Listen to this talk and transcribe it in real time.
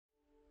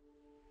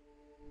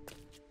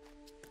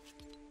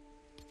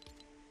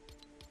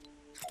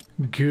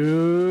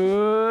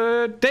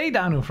Good day,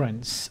 Dino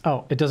friends.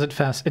 Oh, it does it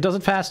fast. It does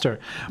it faster.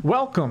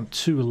 Welcome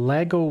to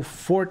LEGO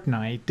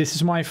Fortnite. This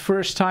is my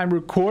first time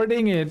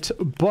recording it,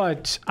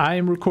 but I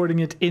am recording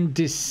it in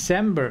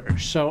December,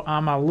 so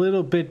I'm a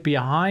little bit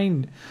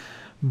behind.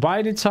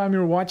 By the time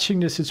you're watching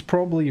this, it's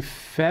probably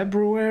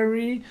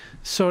February,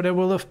 so there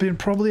will have been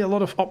probably a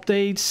lot of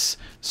updates.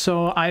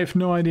 So I have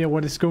no idea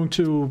what it's going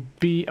to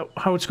be,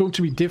 how it's going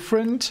to be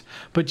different.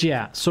 But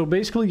yeah, so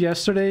basically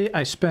yesterday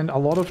I spent a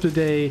lot of the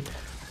day.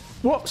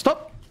 Whoa,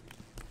 stop!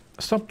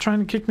 Stop trying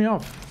to kick me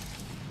off.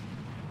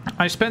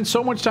 I spent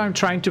so much time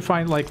trying to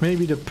find like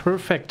maybe the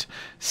perfect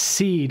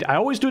seed. I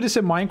always do this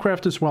in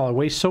Minecraft as well. I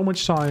waste so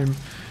much time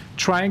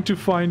trying to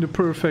find the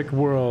perfect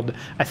world.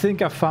 I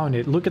think I found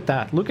it. Look at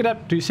that. Look at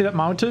that. Do you see that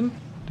mountain?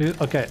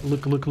 Okay,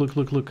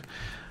 look.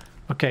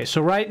 Okay,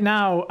 so right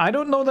now, I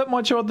don't know that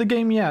much about the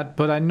game yet,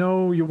 but I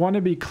know you want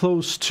to be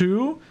close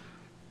to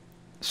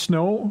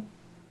snow,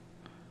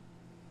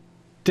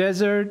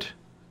 desert,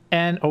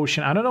 and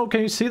ocean. I don't know,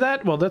 can you see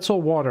that? Well, that's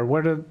all water.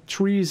 Where the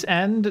trees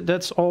end,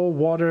 that's all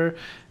water.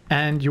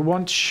 And you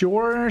want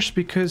shores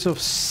because of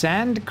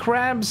sand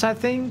crabs, I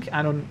think?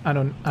 I don't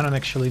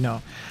actually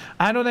know.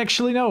 I don't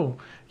actually know.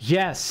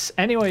 Yes.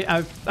 Anyway,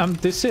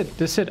 this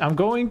it. I'm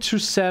going to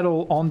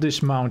settle on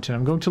this mountain.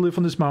 I'm going to live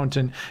on this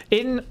mountain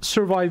in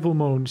survival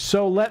mode.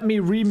 So let me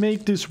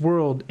remake this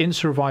world in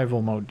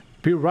survival mode.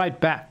 Be right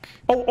back.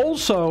 Oh,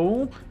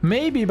 also,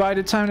 maybe by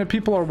the time that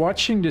people are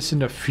watching this in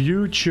the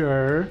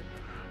future,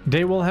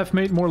 they will have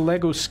made more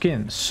LEGO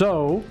skins.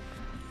 So,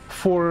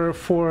 for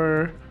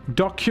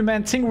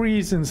documenting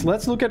reasons,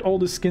 let's look at all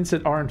the skins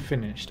that aren't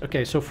finished.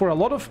 Okay, so for a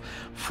lot of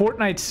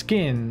Fortnite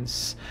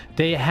skins,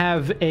 they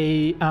have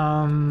a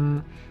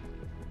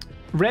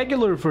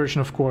regular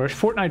version, of course,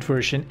 Fortnite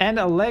version, and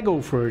a LEGO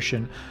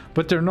version,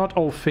 but they're not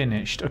all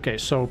finished. Okay,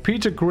 so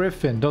Peter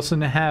Griffin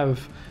doesn't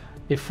have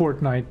a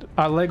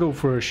LEGO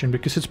version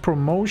because it's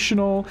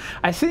promotional.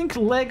 I think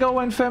LEGO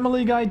and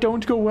Family Guy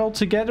don't go well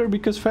together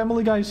because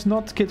Family Guy is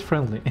not kid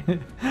friendly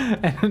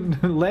and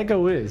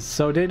LEGO is,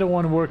 so they don't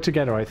want to work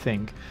together, I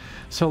think.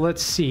 So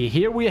let's see,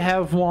 here we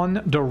have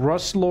one, the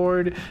Rust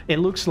Lord. It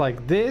looks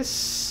like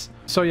this.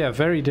 So yeah,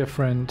 very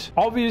different.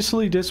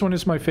 Obviously, this one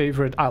is my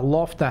favorite. I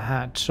love the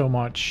hat so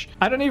much.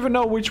 I don't even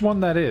know which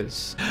one that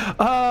is.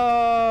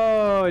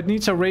 Oh, it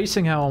needs a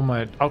racing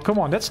helmet. Oh, come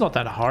on. That's not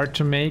that hard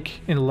to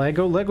make in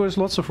LEGO. LEGO has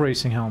lots of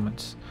racing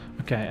helmets.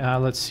 Okay,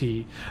 let's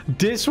see.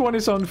 This one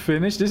is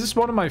unfinished. This is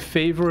one of my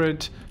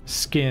favorite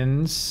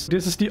skins.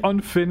 This is the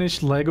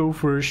unfinished LEGO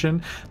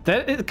version.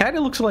 It kind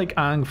of looks like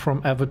Aang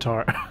from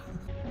Avatar.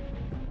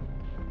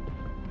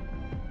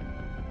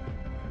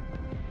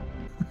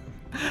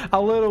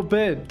 A little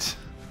bit.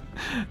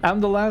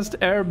 I'm the last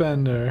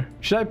airbender.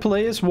 Should I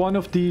play as one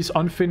of these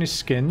unfinished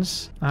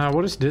skins?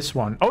 What is this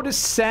one? Oh, the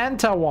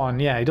Santa one.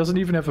 Yeah, he doesn't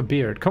even have a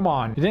beard. Come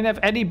on. You didn't have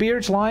any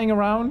beards lying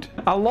around?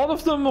 A lot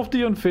of them, of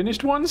the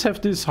unfinished ones,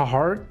 have this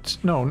heart.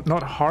 No,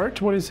 not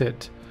heart. What is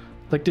it?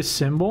 Like this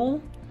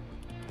symbol?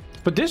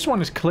 But this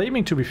one is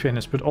claiming to be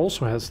finished, but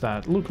also has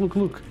that.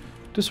 Look.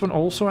 This one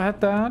also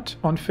had that.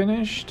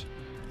 Unfinished.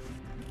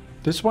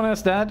 This one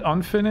has that.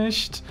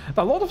 Unfinished.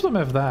 A lot of them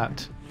have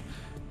that.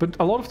 But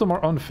a lot of them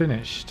are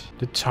unfinished.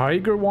 The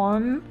tiger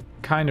one,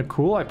 kind of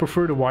cool. I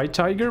prefer the white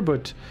tiger,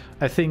 but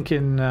I think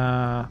in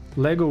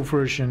LEGO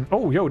version...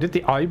 Oh, yo, did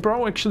the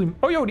eyebrow actually...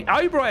 Oh, yo, the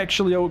eyebrow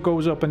actually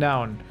goes up and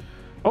down.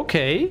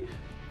 Okay.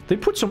 They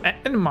put some...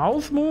 And the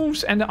mouth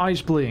moves and the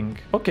eyes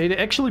blink. Okay, they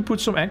actually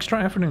put some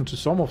extra effort into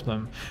some of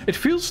them. It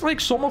feels like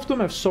some of them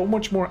have so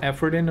much more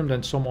effort in them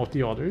than some of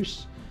the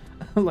others.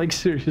 Like,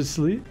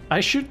 seriously.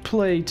 I should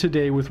play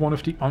today with one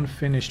of the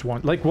unfinished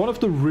ones. Like, one of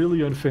the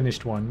really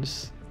unfinished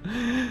ones.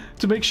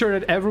 To make sure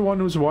that everyone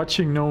who's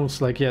watching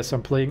knows, like, yes,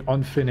 I'm playing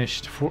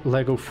unfinished for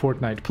LEGO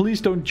Fortnite. Please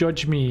don't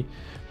judge me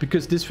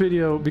because this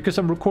video, because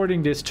I'm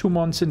recording this 2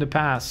 months in the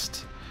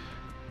past.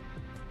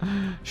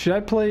 Should I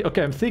play?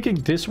 Okay, I'm thinking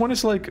this one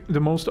is like the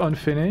most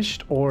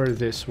unfinished or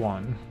this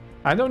one.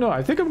 I don't know.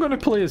 I think I'm gonna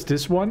play as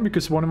this one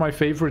because one of my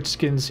favorite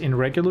skins in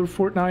regular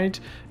Fortnite,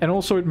 and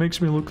also it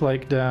makes me look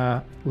like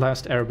the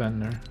last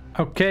airbender.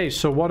 Okay,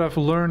 so what I've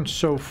learned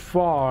so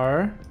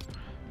far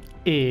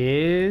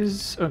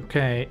is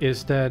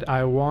that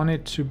I want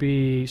it to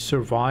be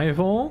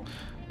survival.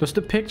 Does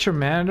the picture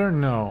matter?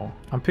 No.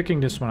 I'm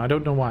picking this one. I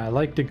don't know why. I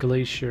like the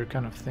glacier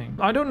kind of thing.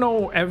 I don't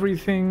know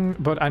everything,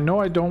 but I know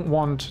I don't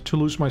want to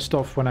lose my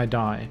stuff when I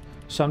die.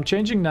 So I'm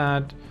changing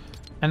that.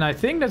 And I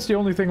think that's the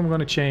only thing I'm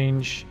going to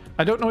change.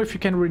 I don't know if you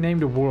can rename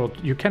the world.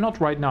 You cannot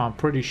right now, I'm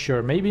pretty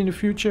sure. Maybe in the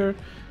future,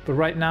 but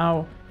right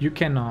now you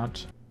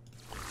cannot.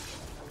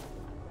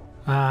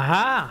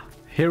 Aha!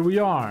 Here we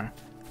are.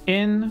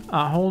 In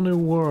a whole new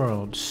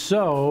world.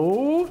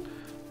 So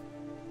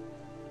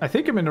I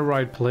think I'm in the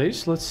right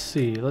place. Let's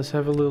see. Let's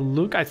have a little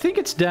look. I think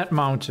it's that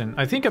mountain.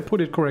 I think I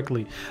put it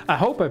correctly. I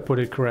hope I put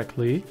it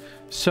correctly.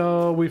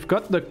 So we've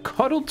got the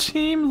Cuddle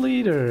Team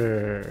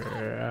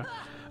leader.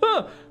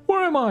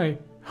 Where am I?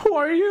 Who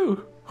are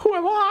you? Who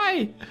am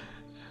I?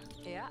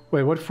 Yeah.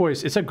 Wait, what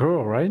voice? It's a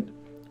girl, right?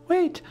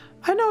 Wait,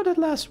 I know that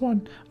last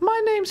one.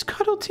 My name's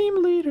Cuddle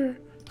Team Leader.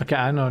 Okay,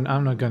 I know,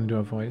 I'm not gonna do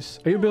a voice.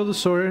 Are you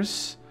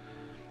Buildosaurus?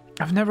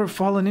 I've never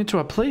fallen into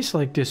a place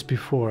like this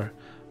before,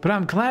 but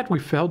I'm glad we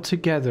fell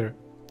together.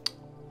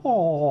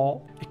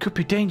 Oh, it could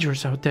be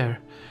dangerous out there.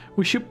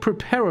 We should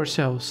prepare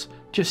ourselves,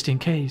 just in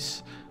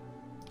case.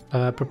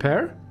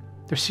 Prepare?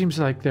 There seems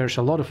like there's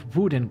a lot of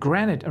wood and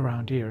granite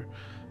around here.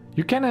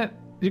 You can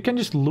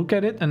just look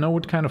at it and know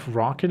what kind of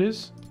rock it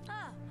is.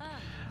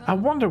 I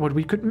wonder what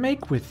we could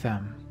make with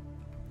them.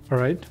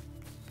 Alright.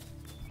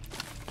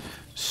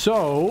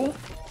 So,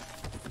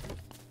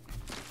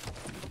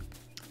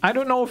 I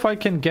don't know if I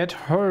can get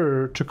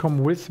her to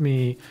come with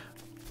me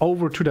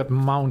over to that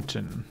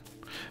mountain.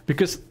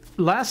 Because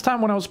last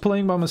time when I was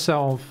playing by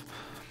myself,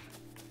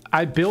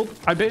 I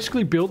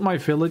basically built my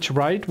village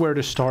right where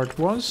the start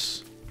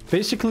was.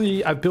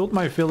 Basically, I built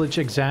my village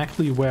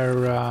exactly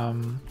where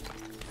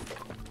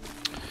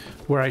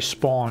I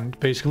spawned,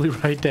 basically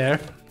right there.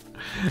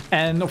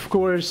 And of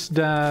course,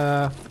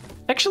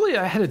 actually,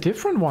 I had a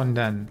different one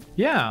then.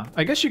 Yeah,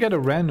 I guess you get a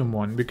random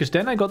one, because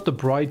then I got the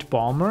Bright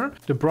Bomber.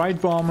 The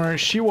Bright Bomber,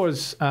 she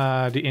was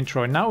the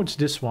intro, and now it's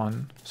this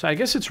one. So I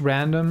guess it's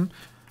random.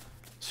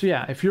 So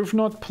yeah, if you've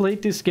not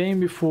played this game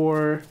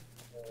before,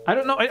 I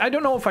don't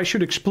know if I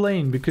should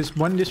explain, because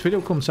when this video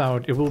comes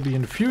out, it will be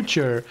in the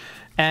future,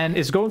 and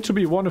it's going to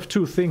be one of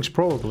two things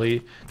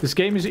probably. This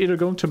game is either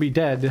going to be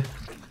dead,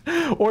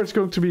 or it's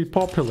going to be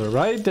popular,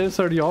 right? Those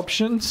are the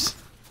options.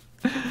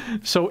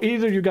 So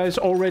either you guys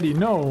already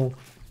know,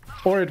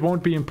 or it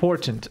won't be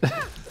important.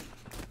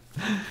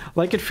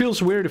 Like, it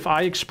feels weird if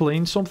I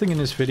explain something in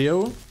this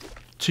video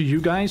to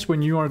you guys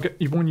when you are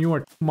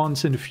 2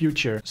 months in the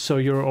future. So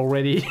you're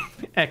already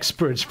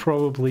experts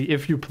probably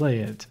if you play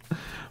it.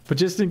 But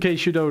just in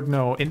case you don't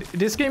know, and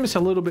this game is a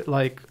little bit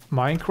like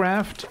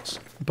Minecraft,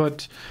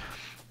 but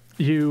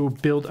you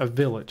build a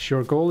village.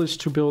 Your goal is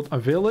to build a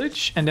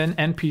village, and then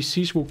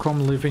NPCs will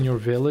come live in your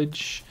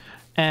village.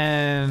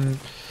 And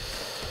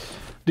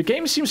the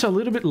game seems a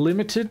little bit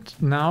limited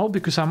now,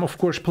 because I'm of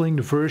course playing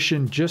the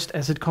version just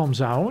as it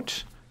comes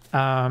out.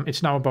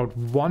 It's now about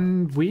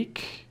 1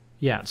 week.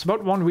 Yeah, it's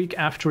about 1 week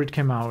after it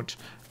came out.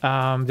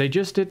 They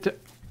just did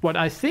what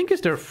I think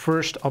is their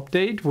first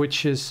update,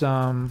 which is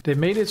they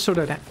made it so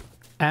that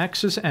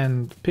axes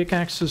and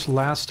pickaxes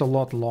last a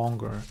lot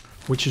longer,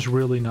 which is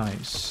really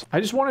nice. I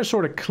just want to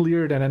sort of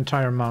clear that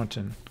entire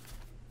mountain.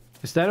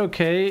 Is that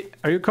okay?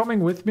 Are you coming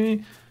with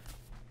me?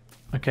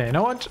 Okay, you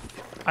know what?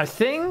 I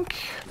think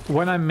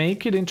when I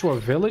make it into a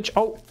village...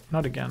 Oh,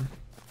 not again.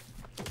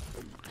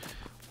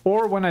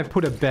 Or when I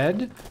put a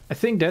bed, I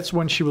think that's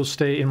when she will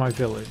stay in my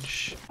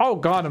village. Oh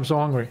god, I'm so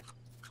hungry.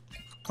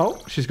 Oh,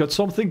 she's got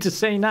something to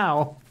say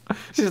now.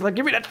 She's like,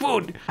 give me that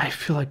food! I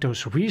feel like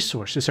those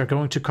resources are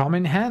going to come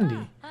in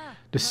handy.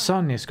 The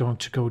sun is going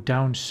to go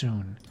down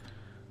soon.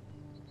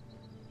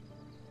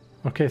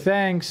 Okay,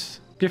 thanks.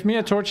 Give me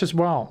a torch as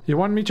well. You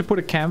want me to put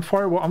a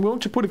campfire? Well, I'm going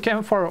to put a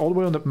campfire all the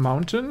way on the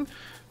mountain.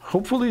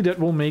 Hopefully that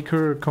will make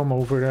her come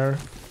over there.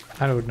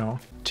 I don't know.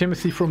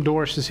 Timothy from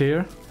Doors is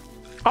here.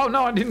 Oh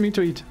no, I didn't mean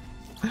to eat.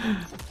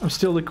 I'm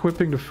still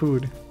equipping the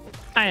food.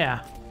 Ah yeah.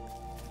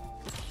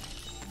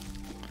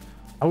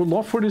 I would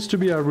love for this to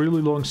be a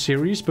really long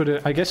series,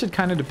 but I guess it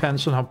kind of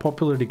depends on how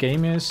popular the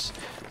game is.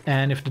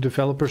 And if the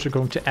developers are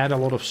going to add a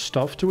lot of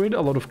stuff to it,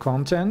 a lot of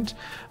content.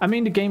 I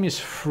mean, the game is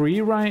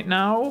free right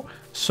now,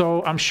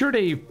 so I'm sure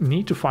they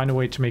need to find a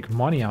way to make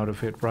money out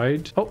of it,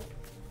 right? Oh,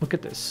 look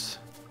at this.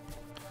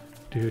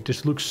 Dude,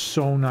 this looks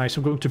so nice.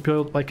 I'm going to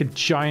build like a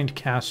giant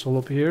castle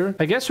up here.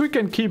 I guess we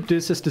can keep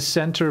this as the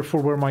center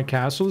for where my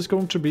castle is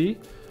going to be.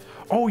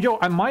 Oh, yo,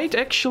 I might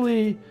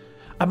actually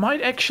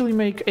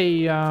make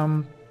a...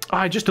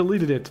 I just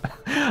deleted it.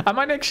 I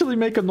might actually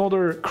make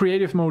another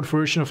creative mode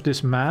version of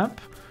this map,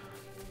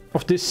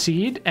 of this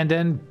seed, and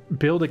then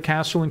build a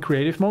castle in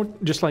creative mode,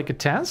 just like a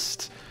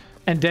test.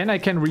 And then I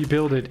can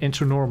rebuild it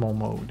into normal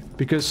mode.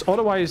 Because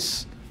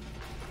otherwise...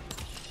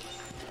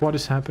 What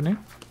is happening?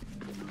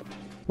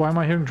 Why am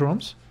I hearing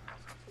drums?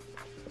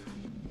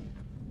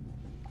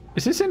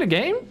 Is this in the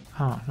game?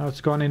 Oh, no,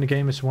 it's gone in the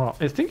game as well.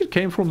 I think it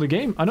came from the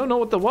game. I don't know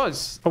what that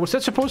was. Oh, was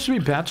that supposed to be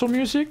battle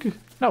music?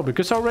 No,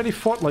 because I already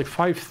fought like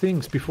 5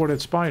 things before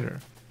that spider.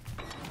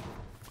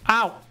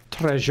 Ow!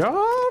 Treasure!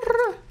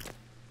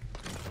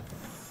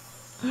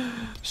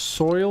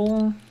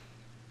 Soil.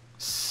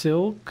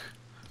 Silk.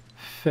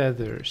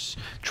 Feathers.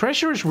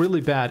 Treasure is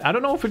really bad. I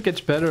don't know if it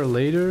gets better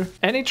later.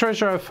 Any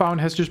treasure I've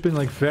found has just been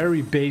like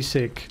very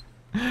basic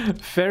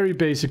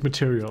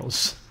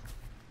materials.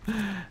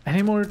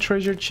 Any more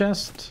treasure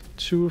chest?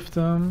 2 of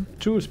them.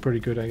 2 is pretty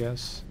good, I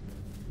guess.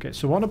 Okay,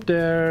 so 1 up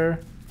there.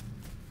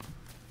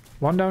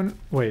 1 down.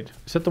 Wait,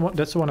 is that the one?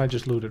 That's the one I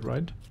just looted,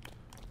 right?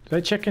 Did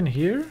I check in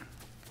here?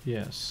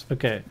 Yes.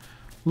 Okay.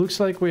 Looks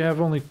like we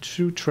have only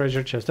 2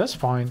 treasure chests. That's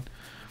fine.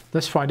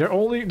 That's fine.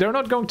 They're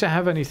not going to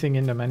have anything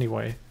in them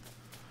anyway.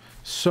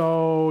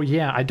 So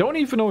yeah, I don't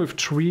even know if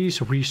trees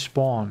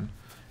respawn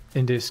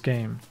in this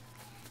game.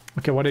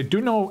 Okay, what I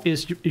do know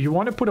is you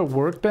want to put a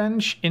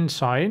workbench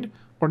inside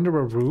under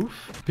a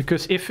roof?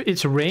 Because if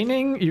it's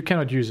raining, you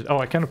cannot use it. Oh,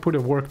 I cannot put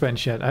a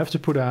workbench yet. I have to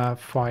put a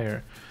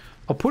fire.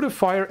 I'll put a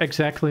fire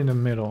exactly in the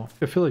middle.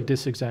 I feel like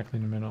this exactly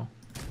in the middle.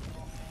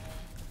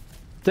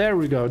 There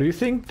we go. Do you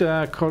think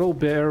the cuddle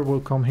bear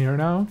will come here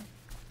now?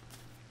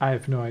 I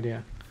have no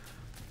idea.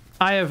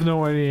 I have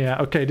no idea.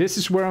 Okay, this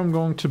is where I'm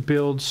going to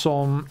build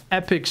some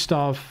epic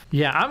stuff.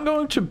 Yeah, I'm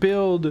going to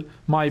build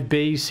my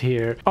base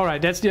here. All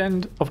right, that's the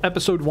end of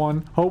episode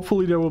 1.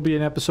 Hopefully there will be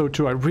an episode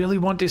 2. I really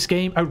want this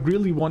game. I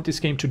really want this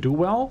game to do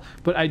well,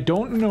 but I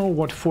don't know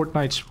what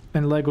Fortnite's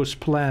and LEGO's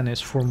plan is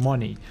for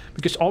money.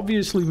 Because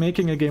obviously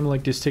making a game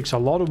like this takes a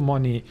lot of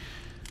money.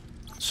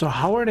 So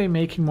how are they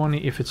making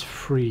money if it's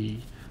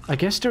free? I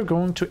guess they're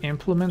going to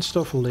implement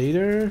stuff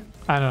later.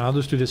 I don't know. I'll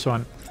just do this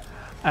one.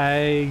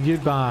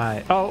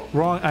 Goodbye. Oh,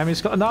 wrong. I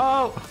missed.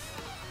 No!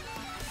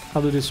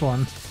 I'll do this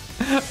one.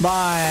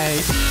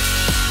 Bye.